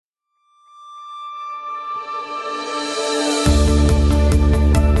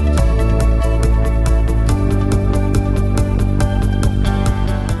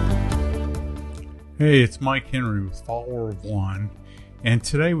Hey, it's Mike Henry with Follower of One, and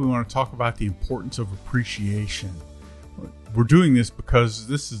today we want to talk about the importance of appreciation. We're doing this because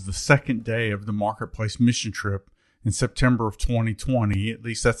this is the second day of the Marketplace mission trip in September of 2020. At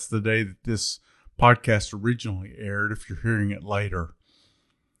least that's the day that this podcast originally aired, if you're hearing it later.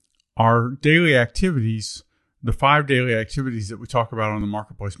 Our daily activities, the 5 daily activities that we talk about on the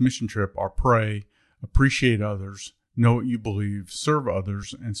Marketplace mission trip are pray, appreciate others, know what you believe, serve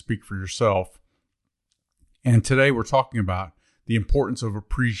others, and speak for yourself. And today we're talking about the importance of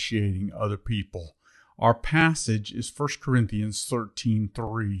appreciating other people. Our passage is 1 Corinthians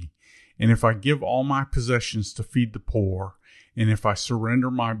 13:3. And if I give all my possessions to feed the poor, and if I surrender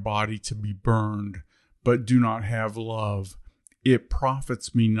my body to be burned, but do not have love, it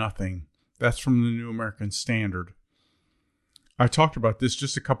profits me nothing. That's from the New American Standard. I talked about this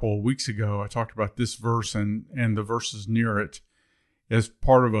just a couple of weeks ago. I talked about this verse and the verses near it as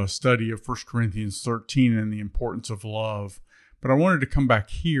part of a study of 1 Corinthians 13 and the importance of love. But I wanted to come back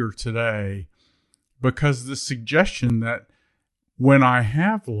here today because the suggestion that when I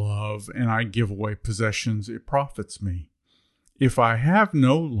have love and I give away possessions, it profits me. If I have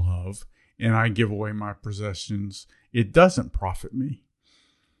no love and I give away my possessions, it doesn't profit me.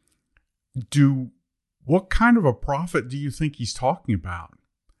 What kind of a profit do you think he's talking about?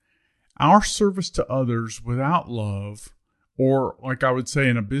 Our service to others without love, or like I would say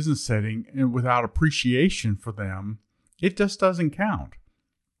in a business setting, and without appreciation for them, it just doesn't count.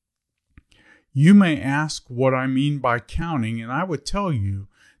 You may ask what I mean by counting, and I would tell you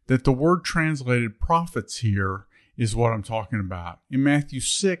that the word translated profits here is what I'm talking about. In Matthew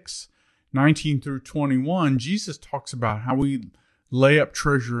 6:19 through 21, Jesus talks about how we lay up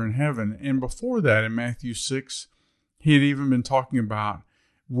treasure in heaven. And before that, in Matthew 6, he had even been talking about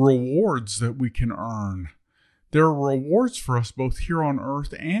rewards that we can earn. There are rewards for us both here on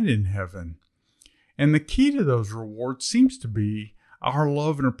earth and in heaven. And the key to those rewards seems to be our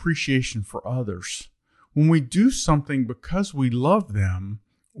love and appreciation for others. When we do something because we love them,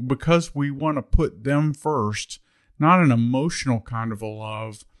 because we want to put them first, not an emotional kind of a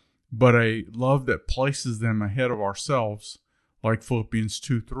love, but a love that places them ahead of ourselves, like Philippians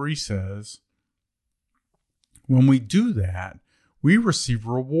 2:3 says, when we do that, we receive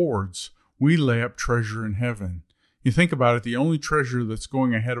rewards. We lay up treasure in heaven. You think about it, the only treasure that's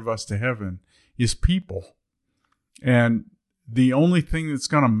going ahead of us to heaven is people. And the only thing that's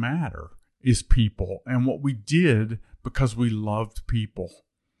going to matter is people and what we did because we loved people.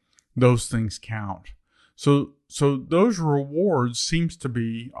 Those things count. So those rewards seems to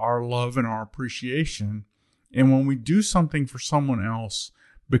be our love and our appreciation. And when we do something for someone else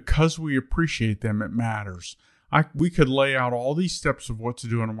because we appreciate them, it matters. We could lay out all these steps of what to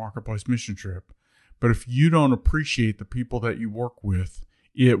do on a Marketplace mission trip, but if you don't appreciate the people that you work with,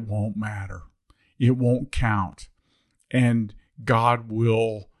 it won't matter. It won't count. And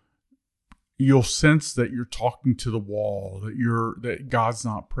you'll sense that you're talking to the wall, that God's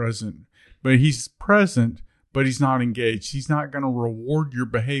not present. But he's present, but he's not engaged. He's not going to reward your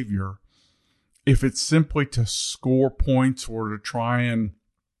behavior if it's simply to score points or to try and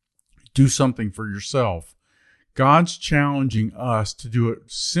do something for yourself. God's challenging us to do it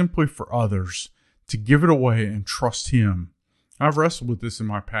simply for others, to give it away and trust him. I've wrestled with this in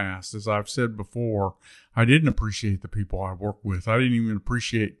my past. As I've said before, I didn't appreciate the people I work with. I didn't even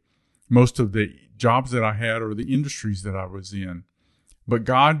appreciate most of the jobs that I had or the industries that I was in. But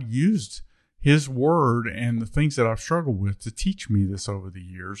God used his word and the things that I've struggled with to teach me this over the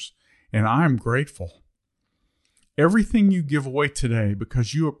years, and I'm grateful. Everything you give away today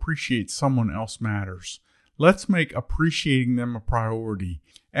because you appreciate someone else matters. Let's make appreciating them a priority.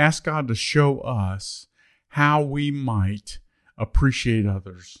 Ask God to show us how we might appreciate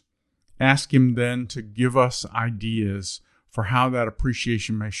others. Ask him then to give us ideas for how that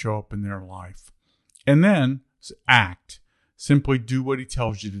appreciation may show up in their life. And then act. Simply do what he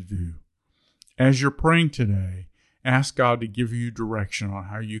tells you to do. As you're praying today, ask God to give you direction on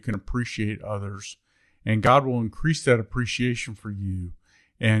how you can appreciate others. And God will increase that appreciation for you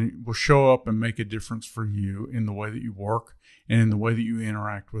and will show up and make a difference for you in the way that you work and in the way that you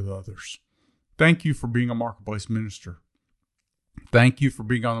interact with others. Thank you for being a Marketplace minister. Thank you for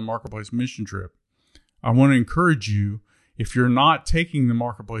being on the Marketplace mission trip. I want to encourage you, if you're not taking the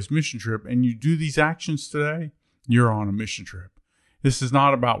Marketplace mission trip and you do these actions today, you're on a mission trip. This is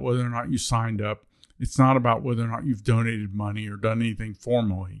not about whether or not you signed up. It's not about whether or not you've donated money or done anything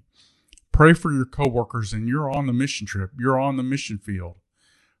formally. Pray for your coworkers and you're on the mission trip. You're on the mission field.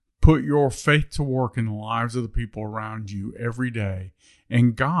 Put your faith to work in the lives of the people around you every day,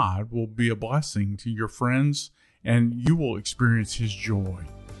 and God will be a blessing to your friends, and you will experience his joy.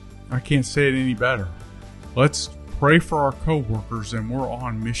 I can't say it any better. Let's pray for our co-workers, and we're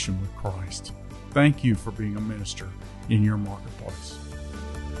on mission with Christ. Thank you for being a minister in your marketplace.